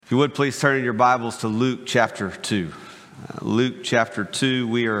If you would, please turn in your Bibles to Luke chapter 2. Luke chapter 2,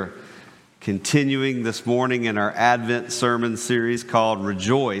 we are continuing this morning in our Advent sermon series called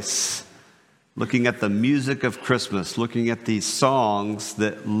Rejoice, looking at the music of Christmas, looking at these songs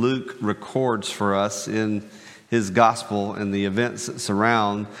that Luke records for us in his gospel and the events that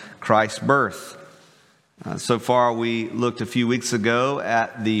surround Christ's birth. So far, we looked a few weeks ago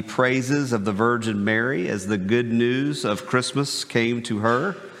at the praises of the Virgin Mary as the good news of Christmas came to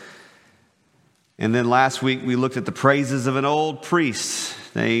her. And then last week, we looked at the praises of an old priest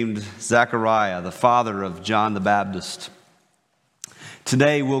named Zechariah, the father of John the Baptist.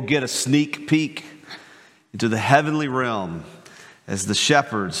 Today, we'll get a sneak peek into the heavenly realm as the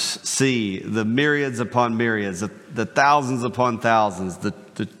shepherds see the myriads upon myriads, the thousands upon thousands,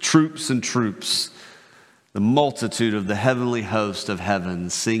 the troops and troops, the multitude of the heavenly host of heaven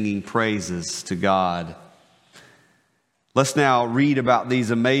singing praises to God. Let's now read about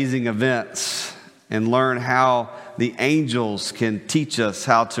these amazing events and learn how the angels can teach us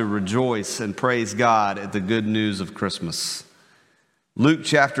how to rejoice and praise God at the good news of Christmas. Luke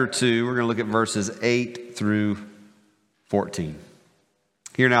chapter 2, we're going to look at verses 8 through 14.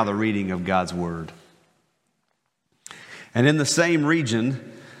 Hear now the reading of God's word. And in the same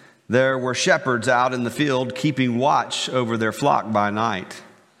region, there were shepherds out in the field keeping watch over their flock by night.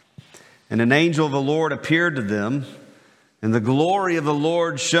 And an angel of the Lord appeared to them, and the glory of the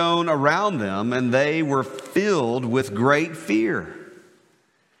Lord shone around them, and they were filled with great fear.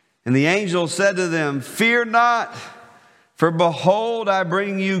 And the angel said to them, "Fear not, for behold, I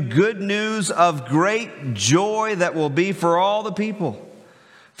bring you good news of great joy that will be for all the people.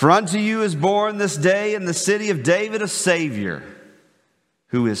 For unto you is born this day in the city of David a Savior,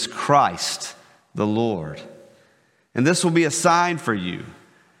 who is Christ the Lord. And this will be a sign for you.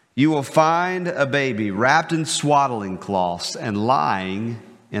 You will find a baby wrapped in swaddling cloths and lying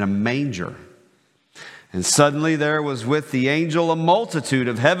in a manger." And suddenly there was with the angel a multitude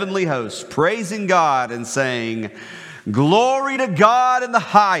of heavenly hosts, praising God and saying, "Glory to God in the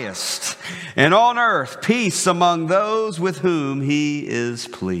highest, and on earth peace among those with whom he is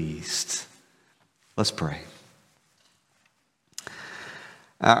pleased." Let's pray.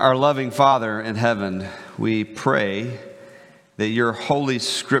 Our loving Father in heaven, we pray that your holy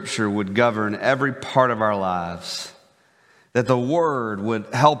scripture would govern every part of our lives, that the word would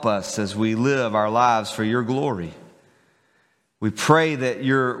help us as we live our lives for your glory. We pray that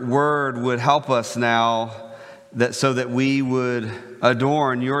your word would help us now so that we would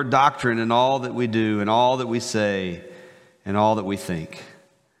adorn your doctrine in all that we do and all that we say and all that we think.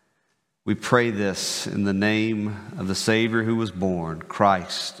 We pray this in the name of the Savior who was born,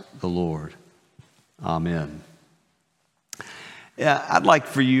 Christ the Lord. Amen. Yeah, I'd like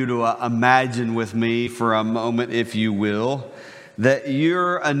for you to imagine with me for a moment, if you will, that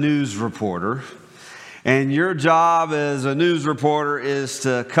you're a news reporter, and your job as a news reporter is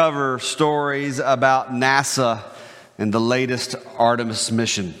to cover stories about NASA and the latest Artemis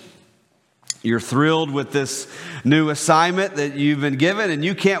mission. You're thrilled with this new assignment that you've been given, and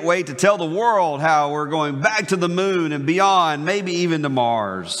you can't wait to tell the world how we're going back to the moon and beyond, maybe even to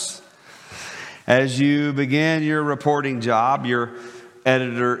Mars. As you begin your reporting job, your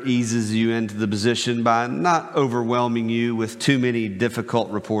editor eases you into the position by not overwhelming you with too many difficult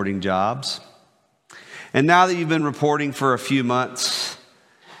reporting jobs. And now that you've been reporting for a few months,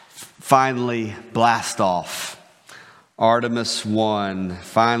 finally blast off. Artemis 1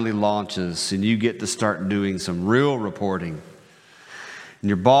 finally launches, and you get to start doing some real reporting. And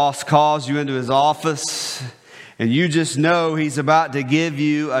your boss calls you into his office, and you just know he's about to give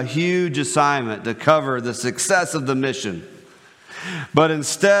you a huge assignment to cover the success of the mission. But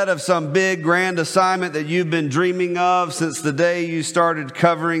instead of some big grand assignment that you've been dreaming of since the day you started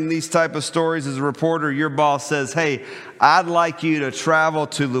covering these type of stories as a reporter, your boss says, "Hey, I'd like you to travel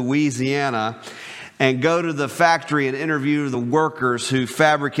to Louisiana and go to the factory and interview the workers who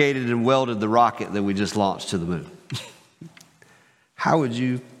fabricated and welded the rocket that we just launched to the moon." How would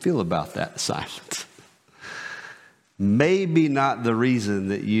you feel about that assignment? Maybe not the reason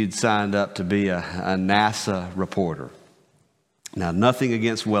that you'd signed up to be a NASA reporter. Now, nothing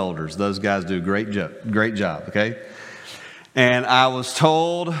against welders. Those guys do a great job, okay? And I was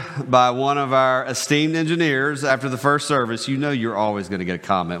told by one of our esteemed engineers after the first service, you know you're always going to get a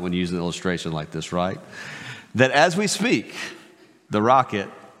comment when you use an illustration like this, right? That as we speak, the rocket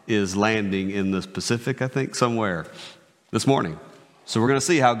is landing in the Pacific, I think, somewhere this morning. So we're going to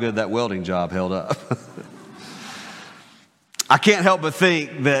see how good that welding job held up. I can't help but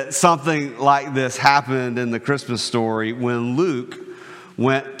think that something like this happened in the Christmas story when Luke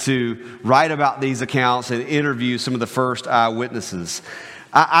went to write about these accounts and interview some of the first eyewitnesses.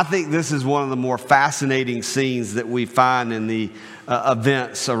 I think this is one of the more fascinating scenes that we find in the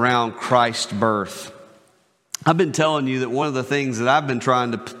events around Christ's birth. I've been telling you that one of the things that I've been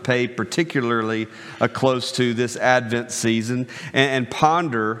trying to pay particularly close to this Advent season and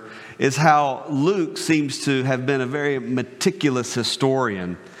ponder is how Luke seems to have been a very meticulous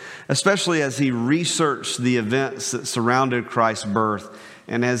historian, especially as he researched the events that surrounded Christ's birth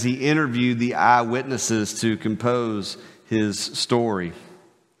and as he interviewed the eyewitnesses to compose his story.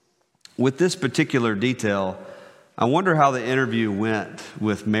 With this particular detail, I wonder how the interview went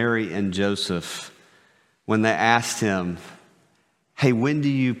with Mary and Joseph when they asked him, "Hey, when do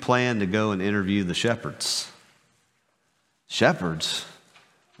you plan to go and interview the shepherds?" Shepherds?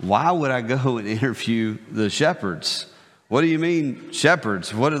 Why would I go and interview the shepherds? What do you mean,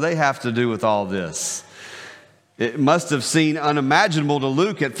 shepherds? What do they have to do with all this? It must have seemed unimaginable to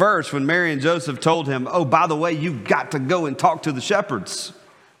Luke at first when Mary and Joseph told him, "Oh, by the way, you've got to go and talk to the shepherds.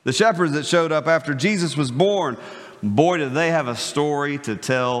 The shepherds that showed up after Jesus was born. Boy, do they have a story to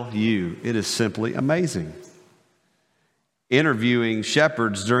tell you." It is simply amazing. Interviewing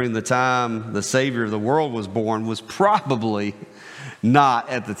shepherds during the time the Savior of the world was born was probably not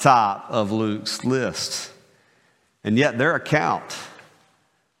at the top of Luke's list. And yet their account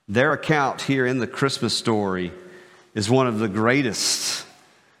here in the Christmas story is one of the greatest,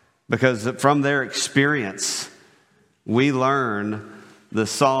 because from their experience, we learn the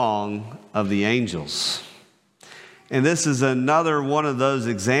song of the angels. And this is another one of those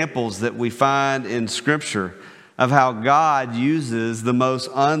examples that we find in Scripture of how God uses the most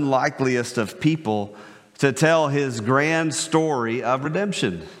unlikeliest of people to tell his grand story of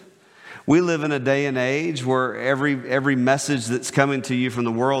redemption. We live in a day and age where every message that's coming to you from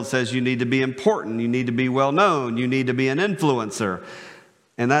the world says you need to be important, you need to be well known, you need to be an influencer.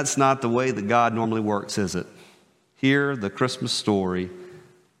 And that's not the way that God normally works, is it? Here, the Christmas story,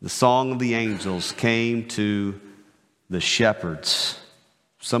 the song of the angels came to the shepherds,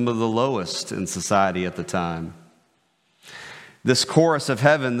 some of the lowest in society at the time. This chorus of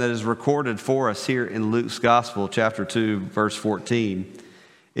heaven that is recorded for us here in Luke's Gospel, chapter 2, verse 14,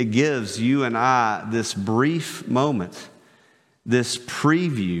 it gives you and I this brief moment, this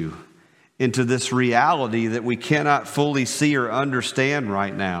preview into this reality that we cannot fully see or understand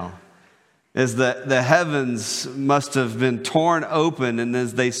right now. As the heavens must have been torn open, and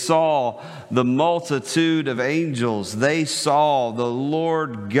as they saw the multitude of angels, they saw the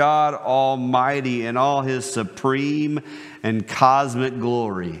Lord God Almighty in all his supreme and cosmic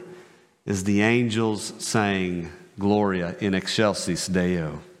glory, as the angels sang Gloria in excelsis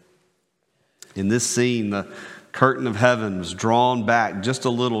Deo. In this scene, the curtain of heaven was drawn back just a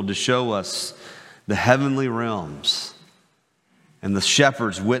little to show us the heavenly realms. And the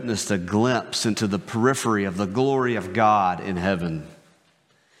shepherds witnessed a glimpse into the periphery of the glory of God in heaven.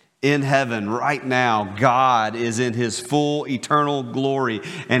 In heaven, right now, God is in his full eternal glory,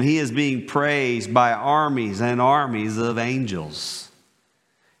 and he is being praised by armies and armies of angels.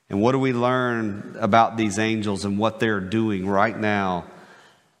 And what do we learn about these angels and what they're doing right now?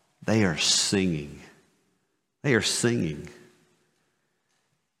 They are singing. They are singing.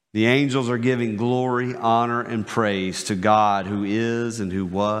 The angels are giving glory, honor, and praise to God who is and who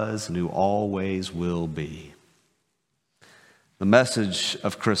was and who always will be. The message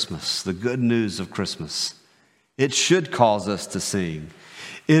of Christmas, the good news of Christmas, it should cause us to sing.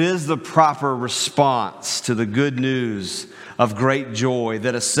 It is the proper response to the good news of great joy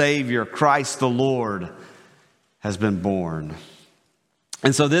that a Savior, Christ the Lord, has been born.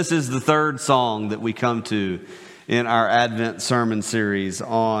 And so this is the third song that we come to in our Advent sermon series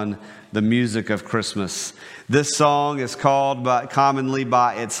on the music of Christmas. This song is called commonly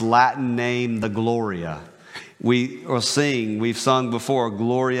by its Latin name, the Gloria. We've sung before,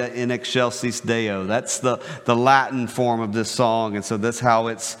 Gloria in excelsis Deo. That's the Latin form of this song, and so that's how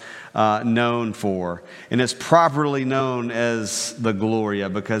it's known for. And it's properly known as the Gloria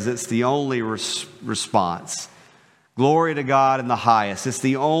because it's the only response. Glory to God in the highest. It's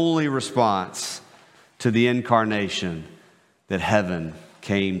the only response to the incarnation that heaven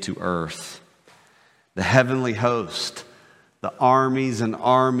came to earth. The heavenly host, the armies and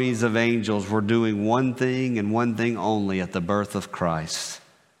armies of angels were doing one thing and one thing only at the birth of Christ.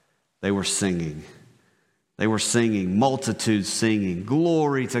 They were singing. They were singing, multitudes singing,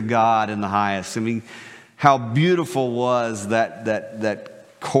 glory to God in the highest. I mean, how beautiful was that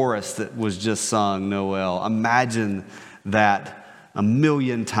chorus that was just sung, Noel. Imagine that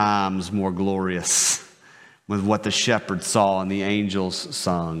 1,000,000 times more glorious with what the shepherds saw and the angels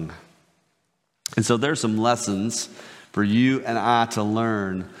sung. And so there's some lessons for you and I to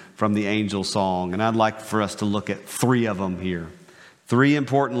learn from the angel song. And I'd like for us to look at 3 of them here. Three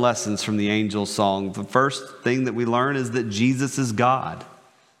important lessons from the angel's song. The first thing that we learn is that Jesus is God.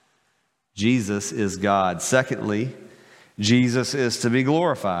 Jesus is God. Secondly, Jesus is to be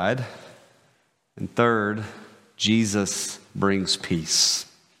glorified. And third, Jesus brings peace.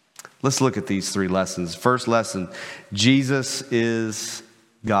 Let's look at these three lessons. First lesson, Jesus is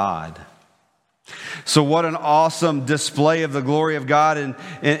God. So what an awesome display of the glory of God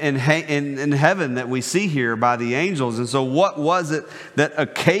in heaven that we see here by the angels. And so what was it that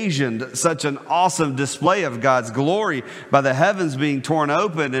occasioned such an awesome display of God's glory by the heavens being torn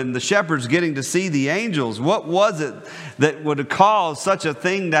open and the shepherds getting to see the angels? What was it that would have caused such a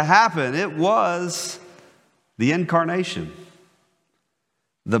thing to happen? It was the incarnation,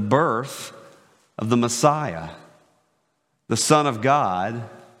 the birth of the Messiah, the Son of God,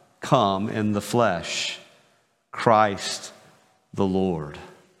 come in the flesh, Christ the Lord.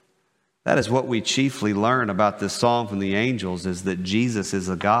 That is what we chiefly learn about this song from the angels, is that Jesus is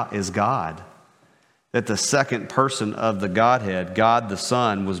God. That the second person of the Godhead, God the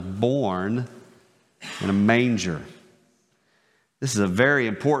Son, was born in a manger. This is a very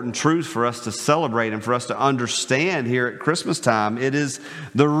important truth for us to celebrate and for us to understand here at Christmas time. It is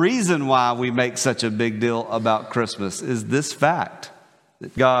the reason why we make such a big deal about Christmas, is this fact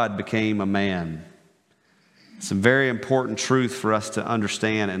that God became a man. It's a very important truth for us to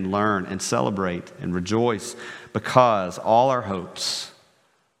understand and learn and celebrate and rejoice, because all our hopes,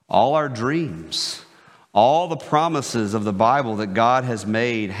 all our dreams, all the promises of the Bible that God has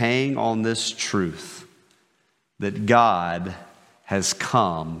made hang on this truth, that God has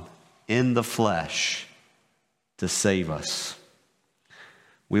come in the flesh to save us.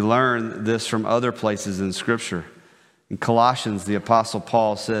 We learn this from other places in Scripture. In Colossians, the Apostle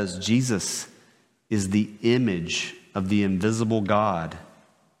Paul says, Jesus is the image of the invisible God,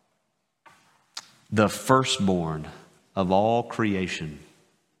 the firstborn of all creation.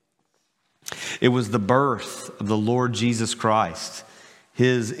 It was the birth of the Lord Jesus Christ,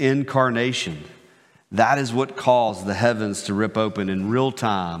 his incarnation. That is what caused the heavens to rip open in real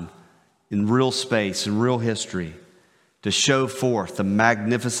time, in real space, in real history, to show forth the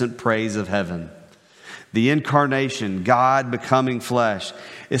magnificent praise of heaven. The incarnation, God becoming flesh,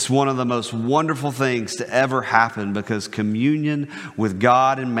 it's one of the most wonderful things to ever happen, because communion with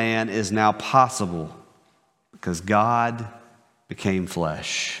God and man is now possible because God became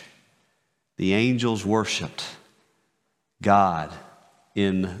flesh. The angels worshiped God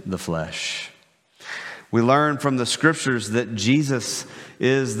in the flesh. We learn from the Scriptures that Jesus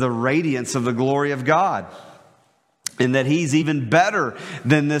is the radiance of the glory of God, and that he's even better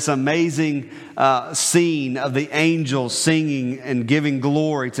than this amazing scene of the angels singing and giving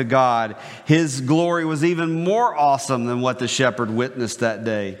glory to God. His glory was even more awesome than what the shepherd witnessed that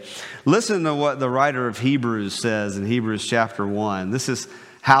day. Listen to what the writer of Hebrews says in Hebrews chapter 1. This is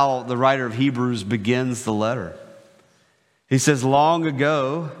how the writer of Hebrews begins the letter. He says, long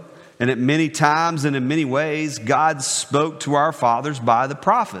ago, and at many times and in many ways, God spoke to our fathers by the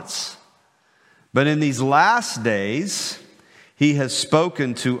prophets. But in these last days, he has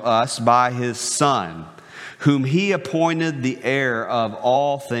spoken to us by his Son, whom he appointed the heir of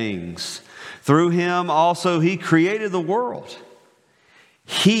all things. Through him also he created the world.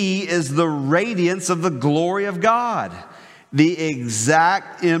 He is the radiance of the glory of God, the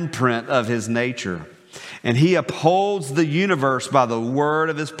exact imprint of his nature. And he upholds the universe by the word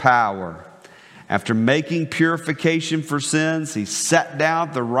of his power. After making purification for sins, he sat down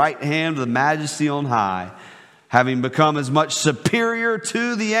at the right hand of the Majesty on high, having become as much superior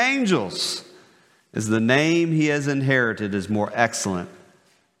to the angels as the name he has inherited is more excellent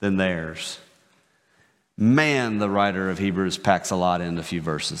than theirs. Man, the writer of Hebrews packs a lot in a few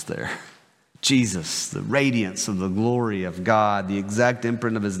verses there. Jesus, the radiance of the glory of God, the exact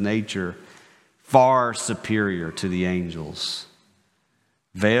imprint of his nature, far superior to the angels.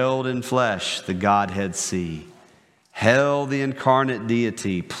 Veiled in flesh, the Godhead see. Hell, the incarnate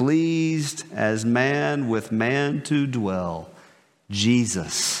deity, pleased as man with man to dwell.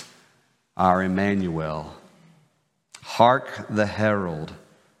 Jesus, our Emmanuel. Hark the herald,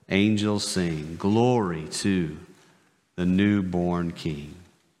 angels sing, glory to the newborn King.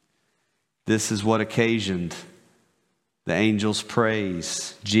 This is what occasioned the angels'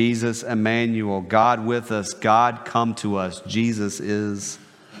 praise. Jesus, Emmanuel, God with us, God come to us. Jesus is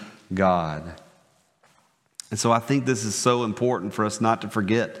God. And so I think this is so important for us not to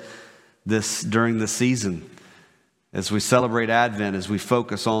forget this during the season. As we celebrate Advent, as we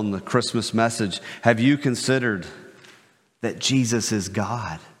focus on the Christmas message, have you considered that Jesus is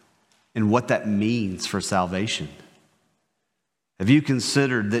God and what that means for salvation? Have you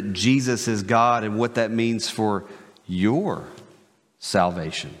considered that Jesus is God and what that means for your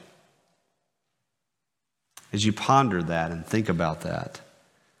salvation. As you ponder that and think about that,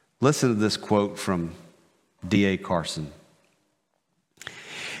 listen to this quote from D.A. Carson.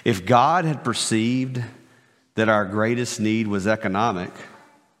 If God had perceived that our greatest need was economic,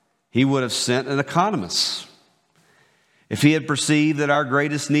 he would have sent an economist. If he had perceived that our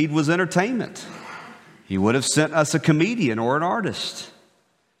greatest need was entertainment, he would have sent us a comedian or an artist.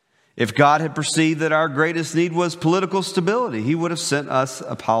 If God had perceived that our greatest need was political stability, he would have sent us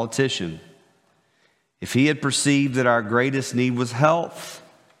a politician. If he had perceived that our greatest need was health,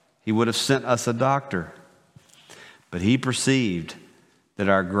 he would have sent us a doctor. But he perceived that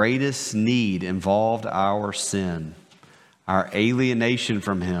our greatest need involved our sin, our alienation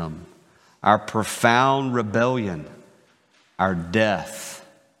from him, our profound rebellion, our death.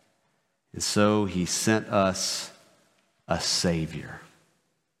 And so he sent us a Savior.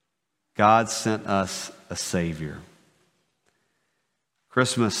 God sent us a Savior.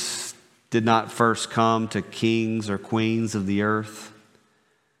 Christmas did not first come to kings or queens of the earth,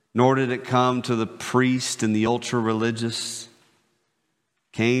 nor did it come to the priest and the ultra-religious.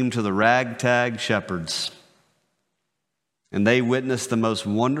 It came to the ragtag shepherds, and they witnessed the most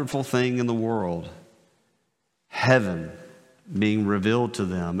wonderful thing in the world, heaven being revealed to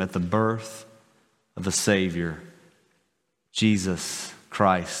them at the birth of a Savior, Jesus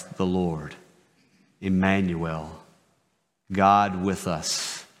Christ the Lord, Emmanuel, God with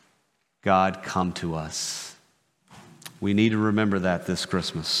us, God come to us. We need to remember that this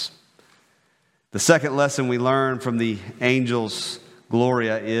Christmas. The second lesson we learn from the angels'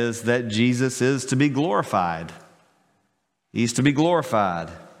 Gloria is that Jesus is to be glorified. He's to be glorified.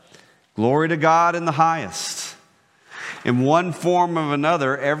 Glory to God in the highest. In one form or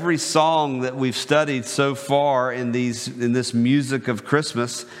another, every song that we've studied so far in this music of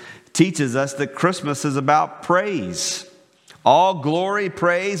Christmas teaches us that Christmas is about praise. All glory,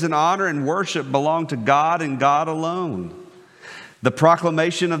 praise, and honor and worship belong to God and God alone. The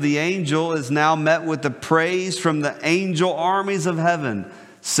proclamation of the angel is now met with the praise from the angel armies of heaven,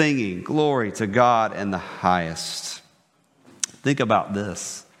 singing, glory to God in the highest. Think about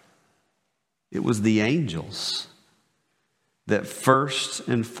this. It was the angels that first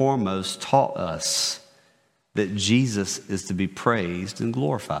and foremost taught us that Jesus is to be praised and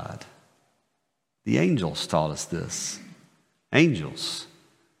glorified. The angels taught us this. Angels,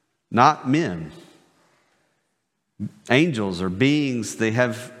 not men. Angels are beings, they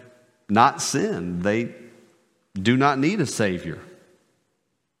have not sinned. They do not need a Savior.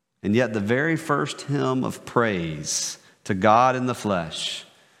 And yet the very first hymn of praise to God in the flesh,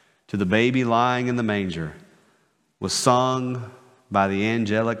 to the baby lying in the manger, was sung by the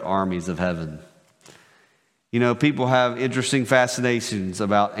angelic armies of heaven. You know, people have interesting fascinations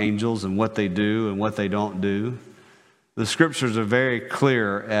about angels and what they do and what they don't do. The scriptures are very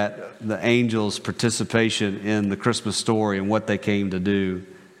clear at the angels' participation in the Christmas story and what they came to do.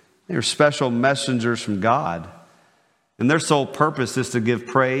 They're special messengers from God. And their sole purpose is to give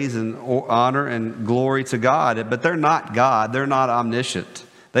praise and honor and glory to God. But they're not God. They're not omniscient.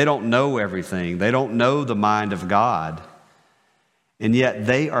 They don't know everything. They don't know the mind of God. And yet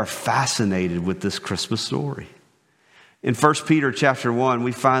they are fascinated with this Christmas story. In 1 Peter chapter 1,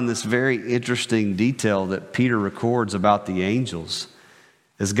 we find this very interesting detail that Peter records about the angels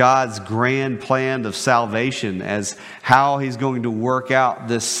as God's grand plan of salvation, as how he's going to work out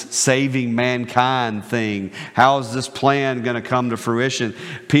this saving mankind thing. How is this plan going to come to fruition?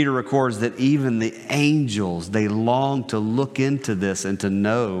 Peter records that even the angels, they long to look into this and to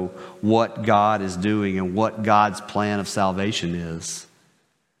know what God is doing and what God's plan of salvation is.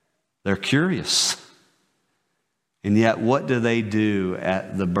 They're curious. And yet, what do they do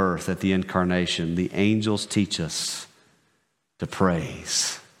at the birth, at the incarnation? The angels teach us to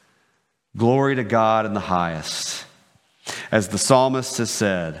praise. Glory to God in the highest. As the psalmist has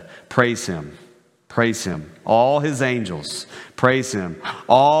said, praise him, praise him. All his angels, praise him.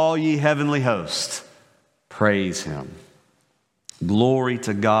 All ye heavenly hosts, praise him. Glory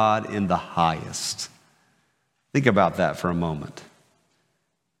to God in the highest. Think about that for a moment.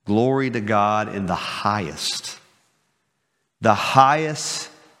 Glory to God in the highest. The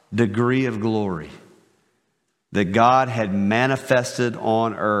highest degree of glory that God had manifested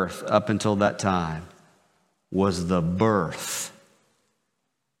on earth up until that time was the birth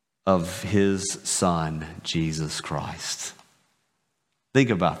of his Son, Jesus Christ. Think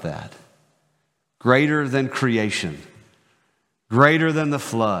about that. Greater than creation, greater than the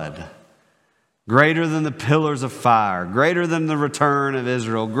flood, greater than the pillars of fire, greater than the return of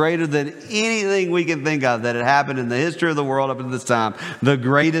Israel, greater than anything we can think of that had happened in the history of the world up to this time. The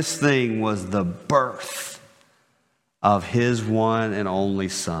greatest thing was the birth of his one and only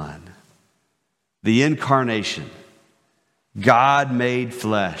Son. The incarnation, God made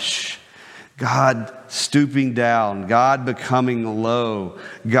flesh, God stooping down, God becoming low,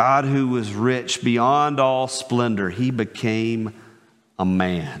 God who was rich beyond all splendor, he became a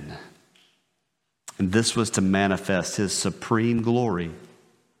man. And this was to manifest his supreme glory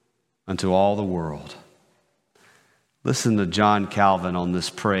unto all the world. Listen to John Calvin on this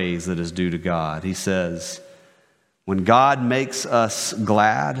praise that is due to God. He says, when God makes us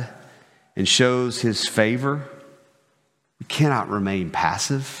glad and shows his favor, we cannot remain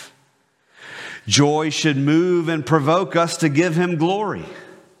passive. Joy should move and provoke us to give him glory.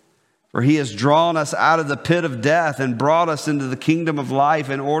 For he has drawn us out of the pit of death and brought us into the kingdom of life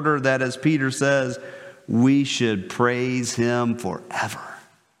in order that, as Peter says, we should praise him forever.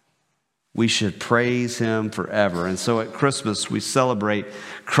 We should praise him forever. And so at Christmas, we celebrate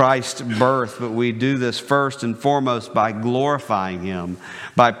Christ's birth, but we do this first and foremost by glorifying him,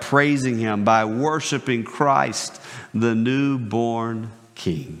 by praising him, by worshiping Christ, the newborn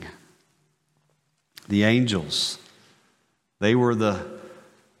King. The angels, they were the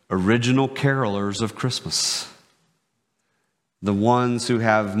original carolers of Christmas, the ones who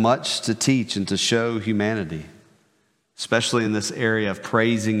have much to teach and to show humanity. Especially in this area of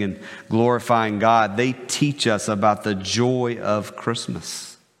praising and glorifying God, they teach us about the joy of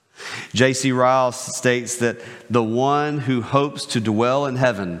Christmas. J.C. Ryle states that the one who hopes to dwell in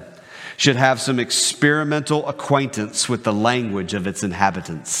heaven should have some experimental acquaintance with the language of its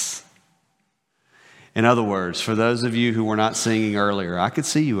inhabitants. In other words, for those of you who were not singing earlier, I could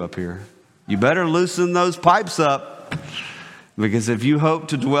see you up here. You better loosen those pipes up. Because if you hope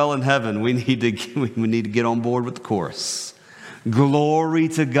to dwell in heaven, we need to get on board with the chorus. Glory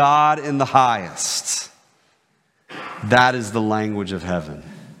to God in the highest. That is the language of heaven.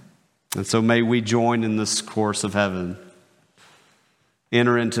 And so may we join in this course of heaven.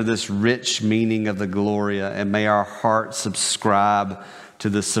 Enter into this rich meaning of the Gloria, and may our hearts subscribe to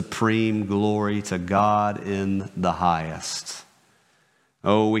the supreme glory to God in the highest.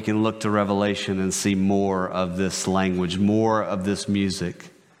 Oh, we can look to Revelation and see more of this language, more of this music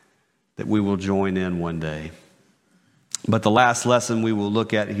that we will join in one day. But the last lesson we will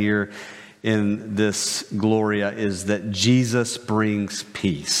look at here in this Gloria is that Jesus brings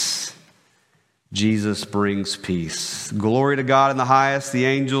peace. Jesus brings peace. Glory to God in the highest, the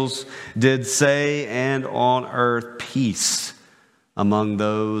angels did say, and on earth peace among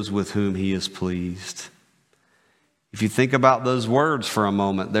those with whom he is pleased. If you think about those words for a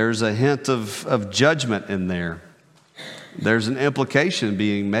moment, there's a hint of judgment in there. There's an implication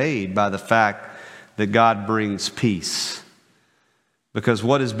being made by the fact that God brings peace. Because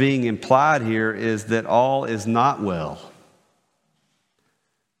what is being implied here is that all is not well.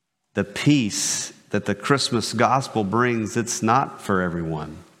 The peace that the Christmas gospel brings, it's not for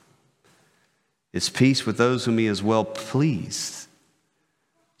everyone. It's peace with those whom he is well pleased.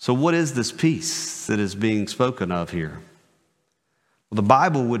 So what is this peace that is being spoken of here? Well, the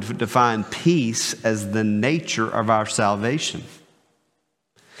Bible would define peace as the nature of our salvation.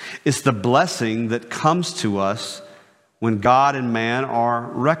 It's the blessing that comes to us when God and man are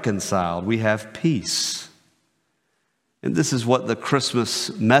reconciled. We have peace. And this is what the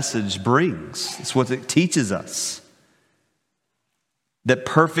Christmas message brings. It's what it teaches us. That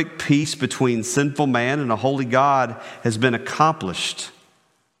perfect peace between sinful man and a holy God has been accomplished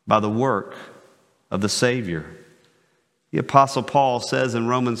by the work of the Savior. The Apostle Paul says in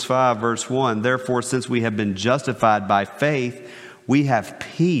Romans 5, verse 1, therefore, since we have been justified by faith, we have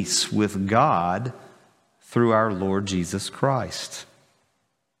peace with God through our Lord Jesus Christ.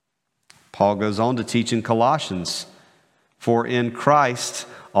 Paul goes on to teach in Colossians, for in Christ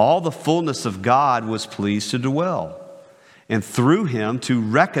all the fullness of God was pleased to dwell, and through him to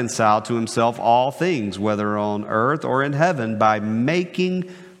reconcile to himself all things, whether on earth or in heaven, by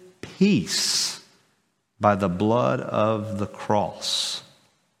making peace by the blood of the cross.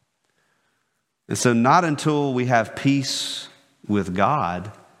 And so not until we have peace with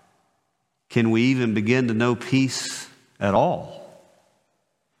God can we even begin to know peace at all.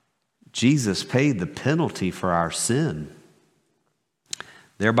 Jesus paid the penalty for our sin,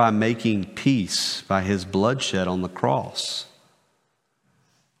 thereby making peace by his bloodshed on the cross.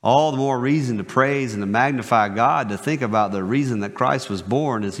 All the more reason to praise and to magnify God, to think about the reason that Christ was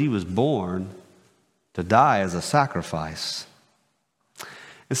born is he was born to die as a sacrifice.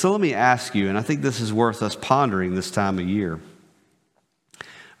 And so let me ask you, and I think this is worth us pondering this time of year.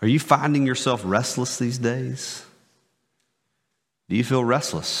 Are you finding yourself restless these days? Do you feel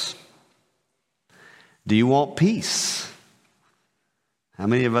restless? Do you want peace? How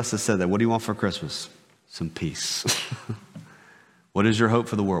many of us have said that? What do you want for Christmas? some peace. What is your hope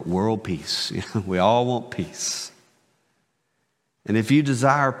for the world? World peace. We all want peace. And if you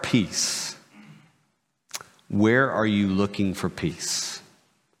desire peace, where are you looking for peace?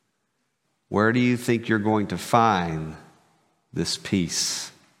 Where do you think you're going to find this peace?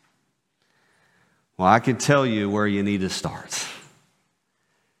 Well, I can tell you where you need to start.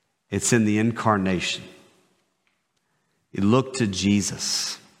 It's in the incarnation. You look to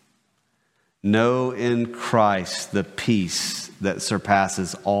Jesus. Know in Christ the peace that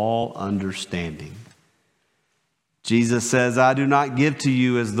surpasses all understanding. Jesus says, I do not give to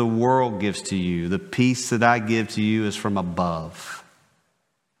you as the world gives to you. The peace that I give to you is from above.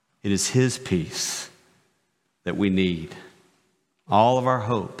 It is His peace that we need. All of our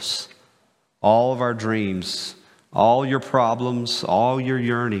hopes, all of our dreams, all your problems, all your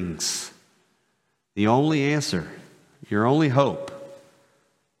yearnings, the only answer, your only hope,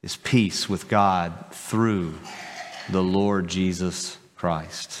 is peace with God through the Lord Jesus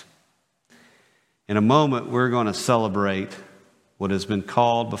Christ. In a moment, we're going to celebrate what has been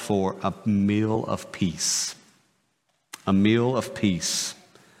called before a meal of peace. A meal of peace.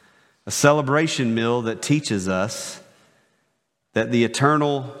 A celebration meal that teaches us that the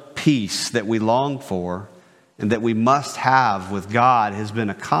eternal peace that we long for and that we must have with God has been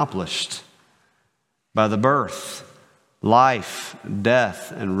accomplished by the birth, life,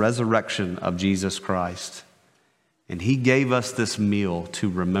 death, and resurrection of Jesus Christ. And He gave us this meal to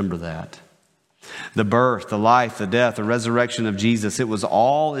remember that. The birth, the life, the death, the resurrection of Jesus, it was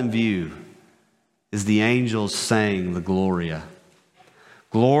all in view as the angels sang the Gloria.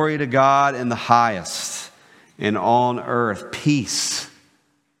 Glory to God in the highest, and on earth peace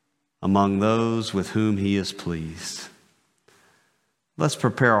among those with whom He is pleased. Let's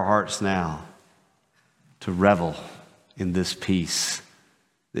prepare our hearts now to revel in this peace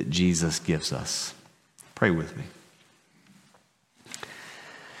that Jesus gives us. Pray with me.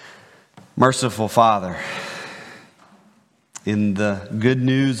 Merciful Father, in the good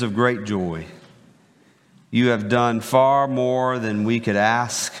news of great joy, You have done far more than we could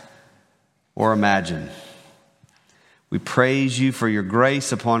ask or imagine. We praise You for Your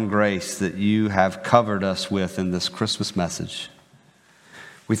grace upon grace that You have covered us with in this Christmas message.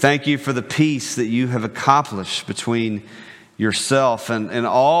 We thank You for the peace that You have accomplished between Yourself and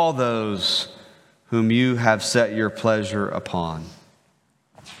all those whom You have set Your pleasure upon.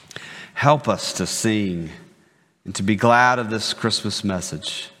 Help us to sing and to be glad of this Christmas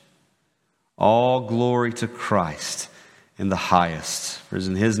message. All glory to Christ in the highest. For it is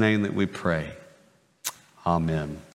in His name that we pray. Amen.